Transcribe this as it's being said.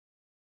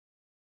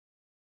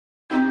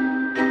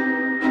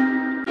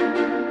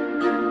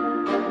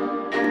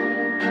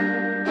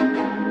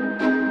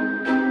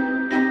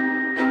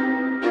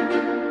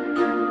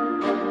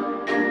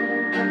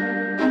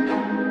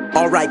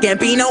Alright,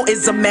 Gambino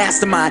is a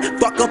mastermind.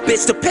 Fuck a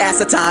bitch to pass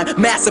the time.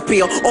 Mass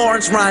appeal,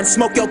 orange rind,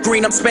 smoke your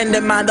green, I'm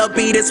spending mine. The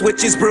beat is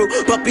witch's brew,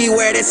 but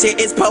beware, this shit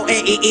is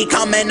potent. E.E.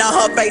 coming on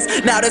her face.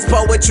 Now there's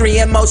poetry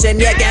in motion.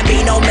 Yeah,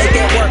 Gambino make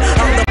it work.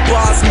 I'm the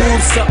boss,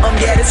 move something.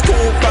 Yeah, this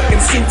cool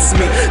fucking suits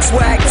me.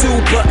 Swag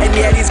 2-button.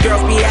 Yeah, these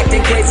girls be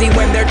acting crazy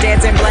when they're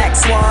dancing Black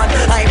Swan.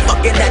 I ain't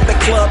fucking at the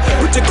club.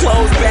 Put your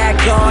clothes back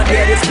on.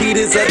 Yeah, this beat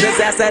is a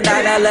disaster.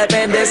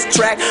 9/11, this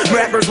track.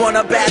 Rappers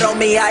wanna battle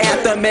me, I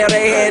have to mail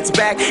their heads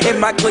back. In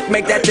my clique,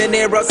 make that De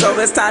Niro, so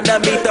it's time to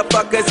meet the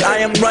fuckers. I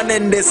am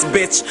running this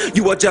bitch.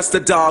 You are just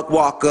a dog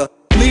walker.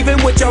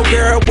 Leaving with your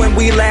girl when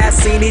we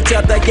last seen each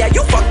other. Yeah,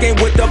 you fucking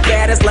with the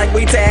baddest like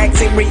we tag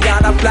team.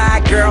 Rihanna fly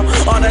girl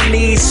on her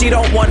knees, she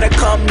don't wanna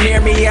come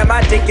near me. Yeah,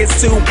 my dick is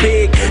too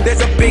big.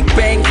 There's a Big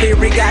Bang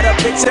Theory, got a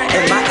picture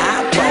in my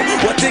iPhone.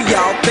 What do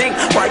y'all think?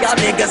 Why y'all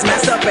niggas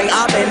masturbate?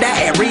 I'm in that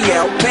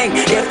Ariel pink.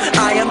 If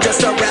I am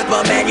just a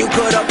rapper, man, you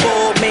could've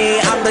fooled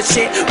me. I'm the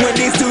shit. When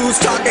these dudes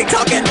talk, they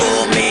talking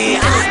bull me.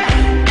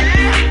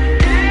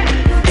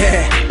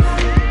 Yeah.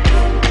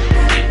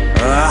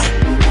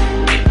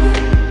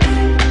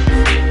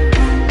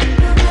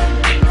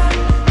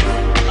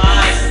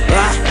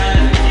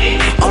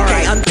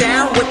 Okay, I'm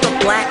down with the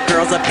black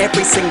girls of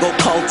every single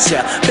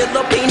culture.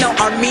 Filipino,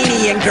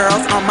 Armenian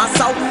girls on my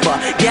sofa.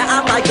 Yeah,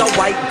 I like a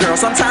white girl.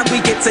 Sometimes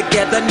we get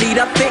together, need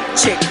a thick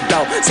chick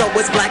though. So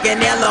it's black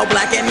and yellow,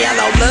 black and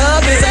yellow.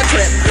 Love is a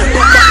trip.